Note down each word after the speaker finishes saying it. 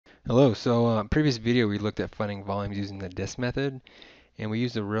Hello. Previous video we looked at finding volumes using the disk method, and we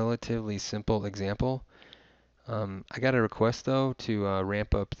used a relatively simple example. I got a request though to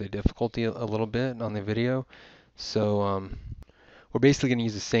ramp up the difficulty a little bit on the video. We're basically going to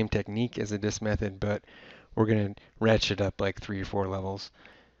use the same technique as the disk method, but we're going to ratchet up like 3 or 4 levels.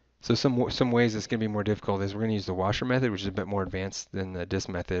 So some ways it's going to be more difficult is we're going to use the washer method, which is a bit more advanced than the disk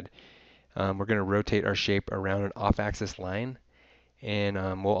method. We're going to rotate our shape around an off-axis line. And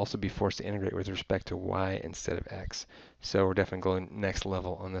we'll also be forced to integrate with respect to y instead of x. So we're definitely going next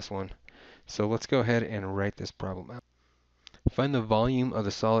level on this one. So let's go ahead and write this problem out. Find the volume of the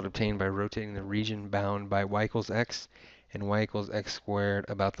solid obtained by rotating the region bound by y equals x and y equals x squared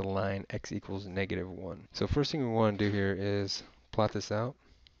about the line x equals -1. So first thing we want to do here is plot this out.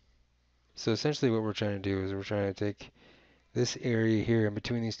 So essentially what we're trying to do is we're trying to take this area here in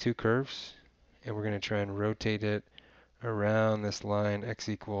between these two curves, and we're going to try and rotate it around this line x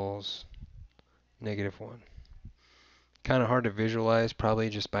equals -1. Kind of hard to visualize probably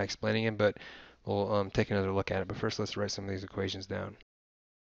just by explaining it, but we'll take another look at it. But first let's write some of these equations down.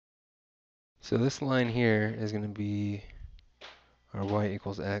 So this line here is going to be our y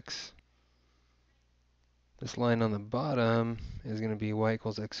equals x. This line on the bottom is going to be y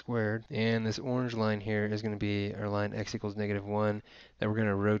equals x squared. And this orange line here is going to be our line x equals -1 that we're going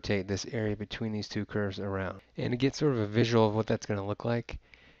to rotate this area between these two curves around. And to get sort of a visual of what that's going to look like,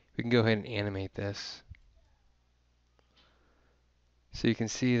 we can go ahead and animate this. So you can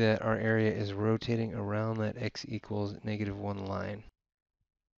see that our area is rotating around that x equals -1 line.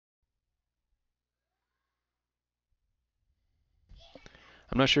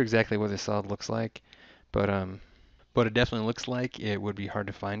 I'm not sure exactly what this solid looks like, but what it definitely looks like, it would be hard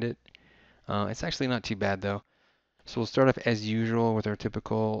to find it. It's actually not too bad though. So we'll start off as usual with our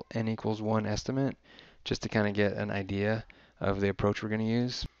typical n equals 1 estimate, just to kind of get an idea of the approach we're going to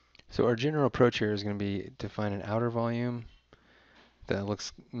use. So our general approach here is going to be to find an outer volume that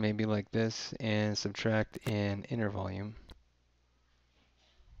looks maybe like this and subtract an inner volume,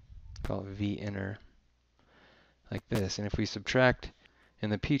 call it V inner, like this. And if we subtract in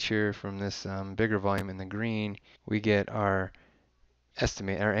the picture from this bigger volume in the green, we get our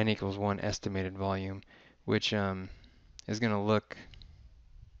n equals 1 estimated volume, which is going to look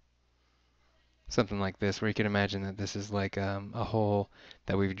something like this, where you can imagine that this is like a hole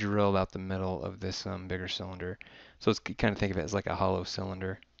that we've drilled out the middle of this bigger cylinder. So let's kind of think of it as like a hollow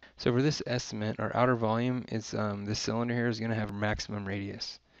cylinder. So for this estimate, our outer volume is this cylinder here is going to have maximum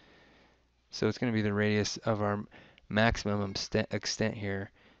radius. So it's going to be the radius of our maximum extent here.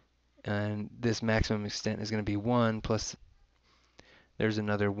 And this maximum extent is going to be 1 plus there's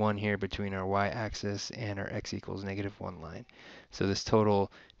another 1 here between our y-axis and our x equals -1 line. So this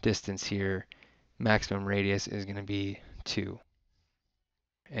total distance here, maximum radius, is going to be 2.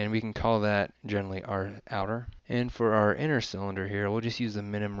 And we can call that generally our outer. And for our inner cylinder here, we'll just use the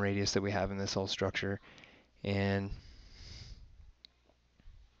minimum radius that we have in this whole structure. And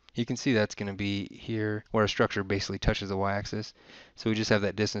you can see that's going to be here where our structure basically touches the y-axis. So we just have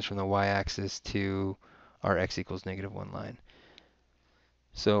that distance from the y-axis to our x equals -1 line.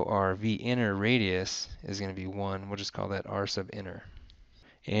 So our V inner radius is going to be 1. We'll just call that R sub inner.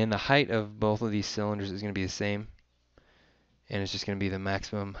 And the height of both of these cylinders is going to be the same. And it's just going to be the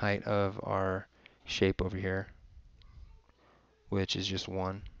maximum height of our shape over here, which is just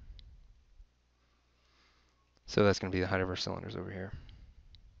 1. So that's going to be the height of our cylinders over here.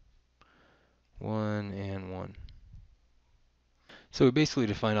 1 and 1. So we basically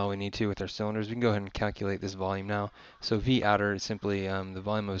define all we need to with our cylinders. We can go ahead and calculate this volume now. So V outer is simply the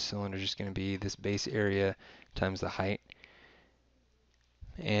volume of a cylinder is just going to be this base area times the height.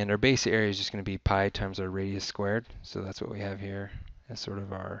 And our base area is just going to be pi times our radius squared. So that's what we have here as sort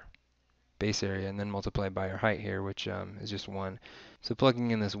of our base area, and then multiplied by our height here, which is just 1. So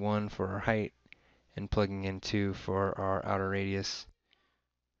plugging in this 1 for our height and plugging in 2 for our outer radius,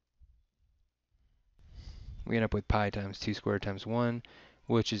 we end up with pi times 2 squared times 1,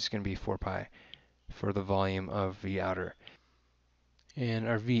 which is going to be 4 pi for the volume of V outer. And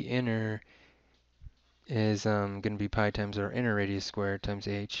our V inner is going to be pi times our inner radius squared times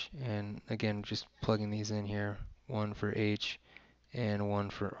h. And again, just plugging these in here, 1 for h and 1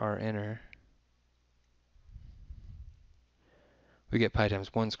 for r inner. We get pi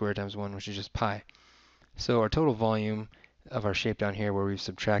times 1 squared times 1, which is just pi. So our total volume of our shape down here, where we've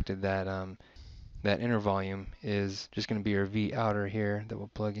subtracted that that inner volume, is just going to be our V outer here that we'll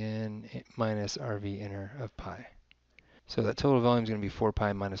plug in minus our V inner of pi. So that total volume is going to be 4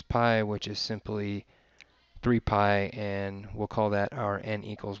 pi minus pi, which is simply 3 pi, and we'll call that our n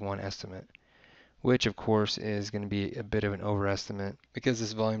equals 1 estimate, which of course is going to be a bit of an overestimate because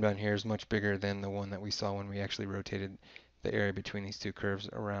this volume down here is much bigger than the one that we saw when we actually rotated the area between these two curves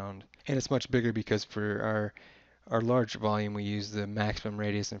around. And it's much bigger because for our large volume we use the maximum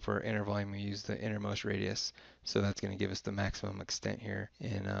radius, and for our inner volume we use the innermost radius. So that's going to give us the maximum extent here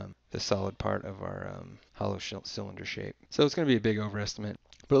in the solid part of our hollow cylinder shape. So it's going to be a big overestimate,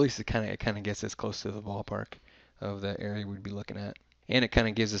 but at least it kind of gets us close to the ballpark of the area we'd be looking at. And it kind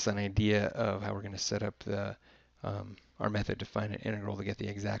of gives us an idea of how we're going to set up our method to find an integral to get the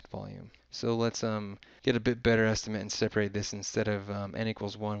exact volume. So let's get a bit better estimate and separate this. Instead of n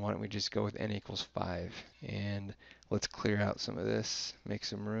equals 1, why don't we just go with n equals 5. And let's clear out some of this, make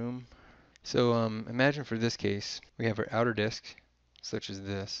some room. So imagine for this case, we have our outer disk, such as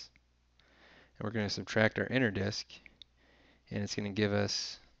this, and we're going to subtract our inner disk, and it's going to give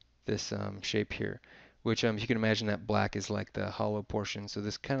us this shape here, which you can imagine that black is like the hollow portion, so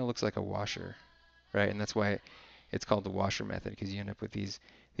this kind of looks like a washer, right? And that's why it's called the washer method, because you end up with these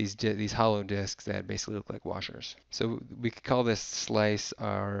hollow disks that basically look like washers. So we could call this slice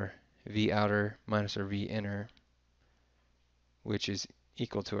our V outer minus our V inner, which is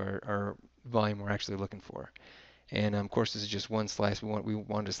equal to our volume we're actually looking for. And of course, this is just one slice. We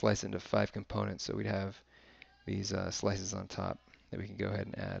wanted to slice into 5 components, so we'd have these slices on top that we can go ahead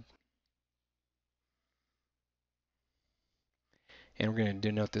and add. And we're going to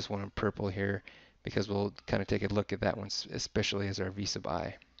denote this one in purple here because we'll kind of take a look at that one especially as our V sub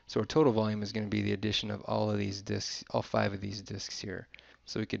I. So our total volume is going to be the addition of all of these disks, all 5 of these disks here.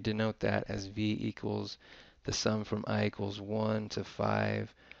 So we could denote that as V equals the sum from I equals 1 to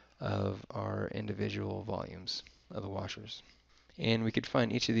 5 of our individual volumes of the washers. And we could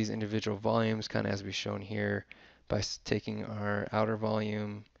find each of these individual volumes kind of as we've shown here by taking our outer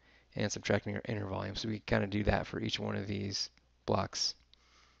volume and subtracting our inner volume. So we kind of do that for each one of these blocks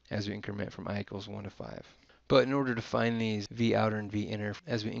as we increment from I equals 1 to 5. But in order to find these V outer and V inner,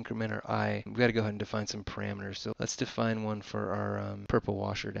 as we increment our I, we've got to go ahead and define some parameters. So let's define one for our purple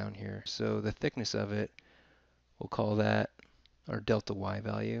washer down here. So the thickness of it, we'll call that our delta Y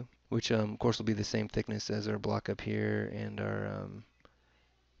value, which of course will be the same thickness as our block up here and our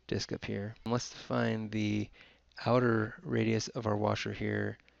disk up here. Let's define the outer radius of our washer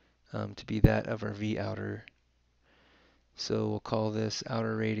here to be that of our V outer. So we'll call this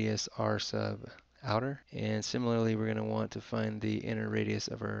outer radius R sub outer. And similarly, we're going to want to find the inner radius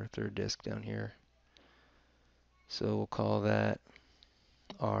of our third disk down here. So we'll call that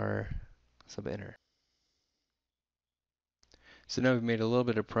R sub inner. So now we've made a little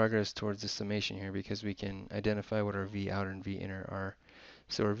bit of progress towards the summation here because we can identify what our V outer and V inner are.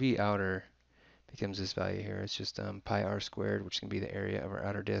 So our V outer becomes this value here. It's just pi r squared, which can be the area of our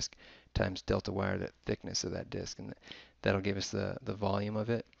outer disk, times delta y, or the thickness of that disk. And that'll give us the volume of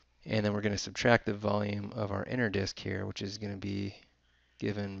it. And then we're going to subtract the volume of our inner disk here, which is going to be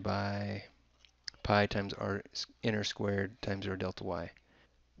given by pi times r inner squared times our delta y.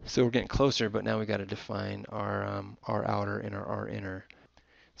 So we're getting closer, but now we got to define our r outer and our r inner.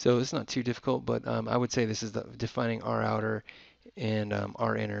 So it's not too difficult, but I would say this is defining r outer and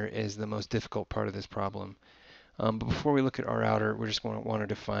r inner is the most difficult part of this problem. But before we look at r outer, we're just going to want to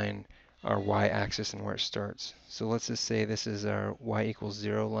define our y-axis and where it starts. So let's just say this is our y equals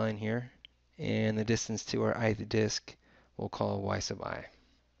 0 line here, and the distance to our ith disk we'll call y sub I.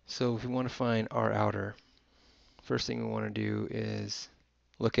 So if we want to find r outer, first thing we want to do is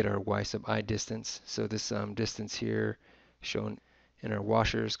look at our y sub I distance. So this distance here shown in our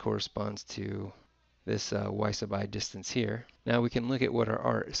washers corresponds to this y sub I distance here. Now we can look at what our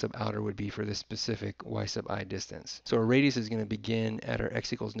r sub outer would be for this specific y sub I distance. So our radius is going to begin at our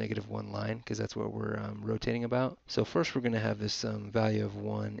x equals -1 line because that's what we're rotating about. So first we're going to have this value of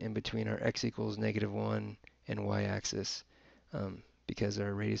 1 in between our x equals -1 and y-axis because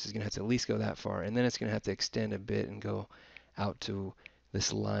our radius is going to have to at least go that far, and then it's going to have to extend a bit and go out to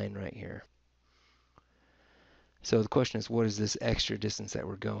this line right here. So the question is, what is this extra distance that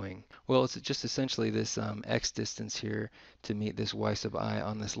we're going? Well, it's just essentially this x distance here to meet this y sub I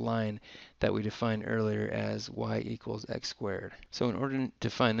on this line that we defined earlier as y equals x squared. So in order to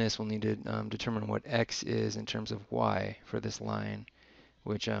define this, we'll need to determine what x is in terms of y for this line,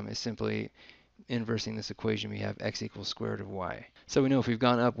 which is simply inversing this equation. We have x equals square root of y. So we know if we've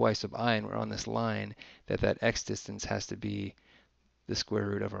gone up y sub I and we're on this line, that x distance has to be the square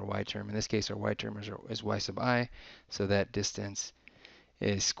root of our y term. In this case, our y term is y sub I, so that distance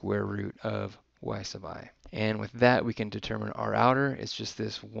is square root of y sub I. And with that, we can determine r outer. It's just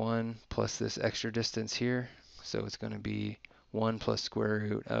this 1 plus this extra distance here, so it's going to be 1 plus square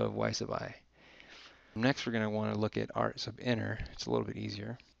root of y sub I. Next, we're going to want to look at r sub inner. It's a little bit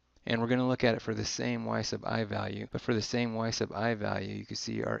easier. And we're going to look at it for the same y sub I value. But for the same y sub I value, you can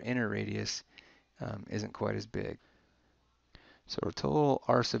see our inner radius isn't quite as big. So our total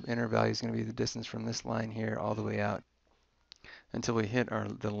r sub inner value is going to be the distance from this line here all the way out until we hit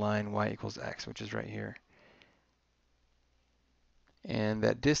the line y equals x, which is right here. And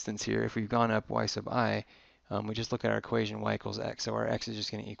that distance here, if we've gone up y sub I, we just look at our equation y equals x. So our x is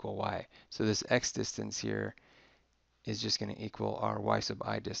just going to equal y. So this x distance here is just going to equal our y sub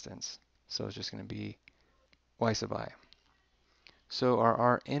I distance. So it's just going to be y sub I. So our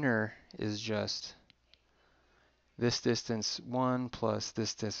r inner is just this distance 1 plus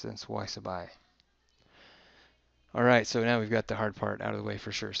this distance y sub I. All right, so now we've got the hard part out of the way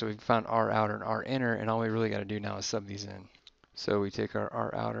for sure. So we've found r outer and r inner, and all we really got to do now is sub these in. So we take our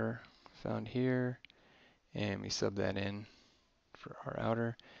r outer found here, and we sub that in for r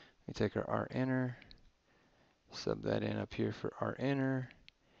outer. We take our r inner, sub that in up here for r inner,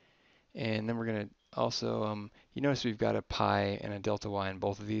 and then we're going to also, you notice we've got a pi and a delta y in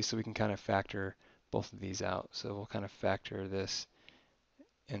both of these, so we can kind of factor both of these out. So we'll kind of factor this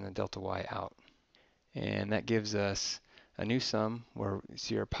and the delta y out. And that gives us a new sum where we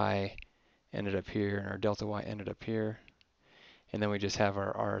see our pi ended up here and our delta y ended up here. And then we just have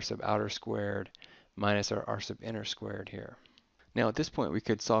our r sub outer squared minus our r sub inner squared here. Now at this point we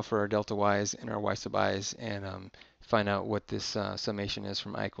could solve for our delta y's and our y sub i's and find out what this summation is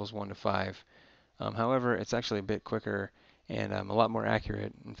from I equals 1 to 5. However, it's actually a bit quicker and a lot more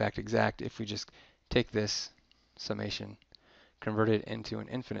accurate, in fact exact, if we just take this summation, convert it into an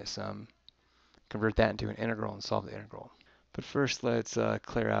infinite sum, convert that into an integral, and solve the integral. But first let's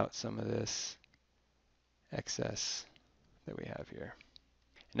clear out some of this excess that we have here.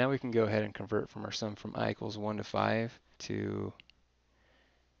 Now we can go ahead and convert from our sum from I equals 1 to 5 to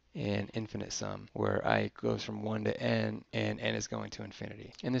an infinite sum where I goes from 1 to n and n is going to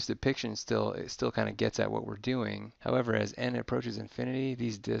infinity. And this depiction still kind of gets at what we're doing. However, as n approaches infinity,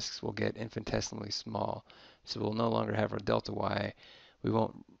 these disks will get infinitesimally small. So we'll no longer have our delta y. We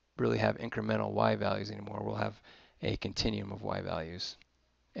won't really have incremental y values anymore. We'll have a continuum of y values.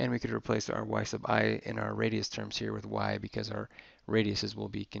 And we could replace our y sub I in our radius terms here with y because our radiuses will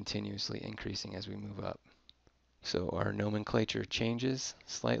be continuously increasing as we move up. So our nomenclature changes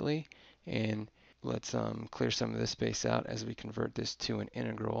slightly, and let's clear some of this space out as we convert this to an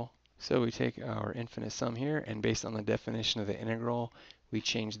integral. So we take our infinite sum here, and based on the definition of the integral, we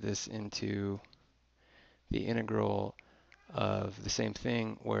change this into the integral of the same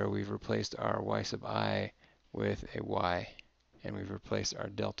thing where we've replaced our y sub I with a y, and we've replaced our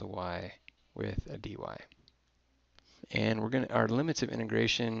delta y with a dy. And our limits of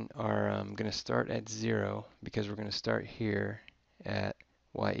integration are going to start at 0 because we're going to start here at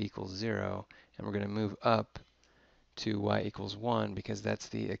y equals 0, and we're going to move up to y equals 1 because that's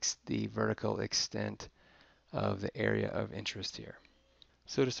the vertical extent of the area of interest here.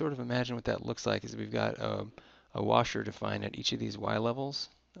 So to sort of imagine what that looks like is we've got a washer defined at each of these y levels,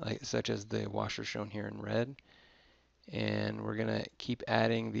 such as the washer shown here in red, and we're going to keep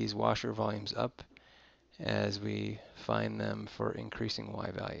adding these washer volumes up as we find them for increasing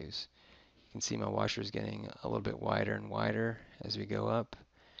y values. You can see my washer is getting a little bit wider and wider as we go up,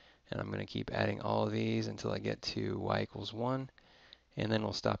 and I'm going to keep adding all of these until I get to y equals 1, and then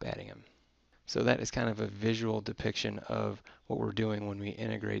we'll stop adding them. So that is kind of a visual depiction of what we're doing when we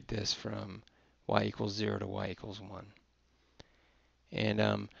integrate this from y equals 0 to y equals 1.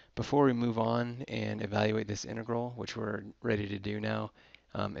 And before we move on and evaluate this integral, which we're ready to do now,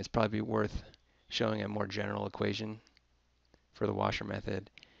 it's probably worth showing a more general equation for the washer method,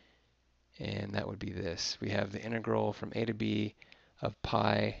 and that would be this. We have the integral from a to b of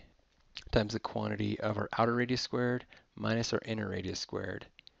pi times the quantity of our outer radius squared minus our inner radius squared,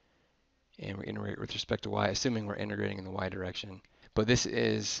 and we integrate with respect to y, assuming we're integrating in the y direction. But this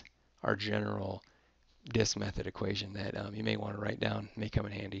is our general disk method equation that you may want to write down, may come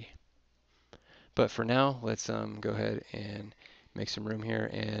in handy. But for now, let's go ahead and make some room here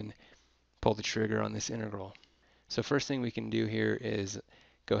and pull the trigger on this integral. So first thing we can do here is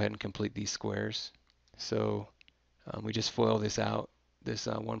go ahead and complete these squares. So we just FOIL this out, this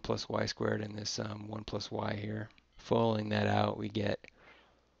 1 plus y squared and this 1 plus y here. FOILing that out, we get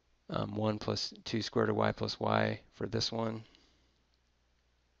 1 plus 2 squared of y plus y for this one.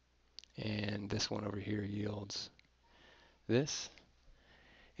 And this one over here yields this.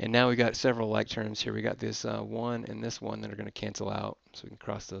 And now we got several like terms here. We got this 1 and this 1 that are going to cancel out, so we can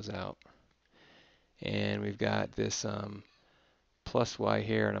cross those out. And we've got this plus y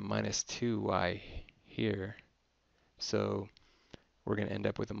here and a minus 2y here. So we're going to end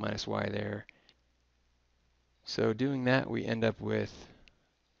up with a minus y there. So doing that, we end up with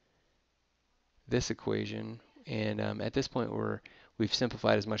this equation, and at this point we've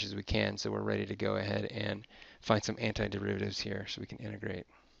simplified as much as we can, so we're ready to go ahead and find some antiderivatives here so we can integrate.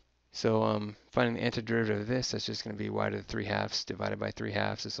 So finding the antiderivative of this, that's just going to be y to the 3 halves divided by 3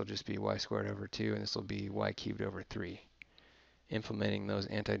 halves. This will just be y squared over 2, and this will be y cubed over 3. Implementing those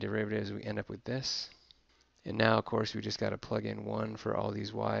antiderivatives, we end up with this. And now, of course, we just got to plug in 1 for all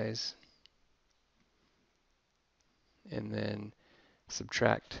these y's, and then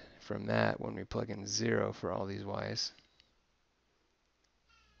subtract from that when we plug in 0 for all these y's.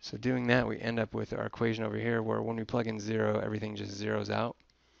 So doing that, we end up with our equation over here where when we plug in 0, everything just zeroes out.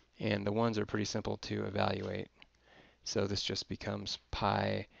 And the ones are pretty simple to evaluate. So this just becomes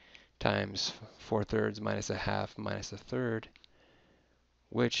pi times 4/3 minus a half minus a third,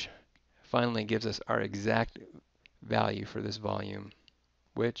 which finally gives us our exact value for this volume,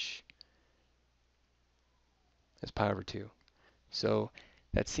 which is pi over 2. So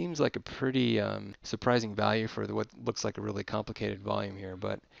that seems like a pretty surprising value for what looks like a really complicated volume here,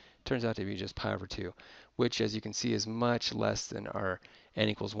 but it turns out to be just pi over 2, which, as you can see, is much less than our n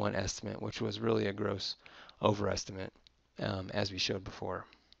equals 1 estimate, which was really a gross overestimate, as we showed before.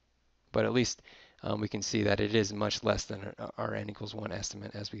 But at least we can see that it is much less than our n equals 1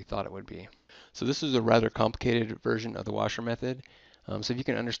 estimate as we thought it would be. So this is a rather complicated version of the washer method. So if you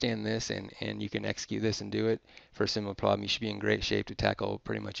can understand this and you can execute this and do it for a similar problem, you should be in great shape to tackle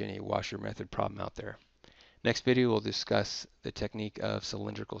pretty much any washer method problem out there. Next video, we'll discuss the technique of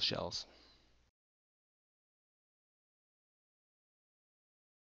cylindrical shells.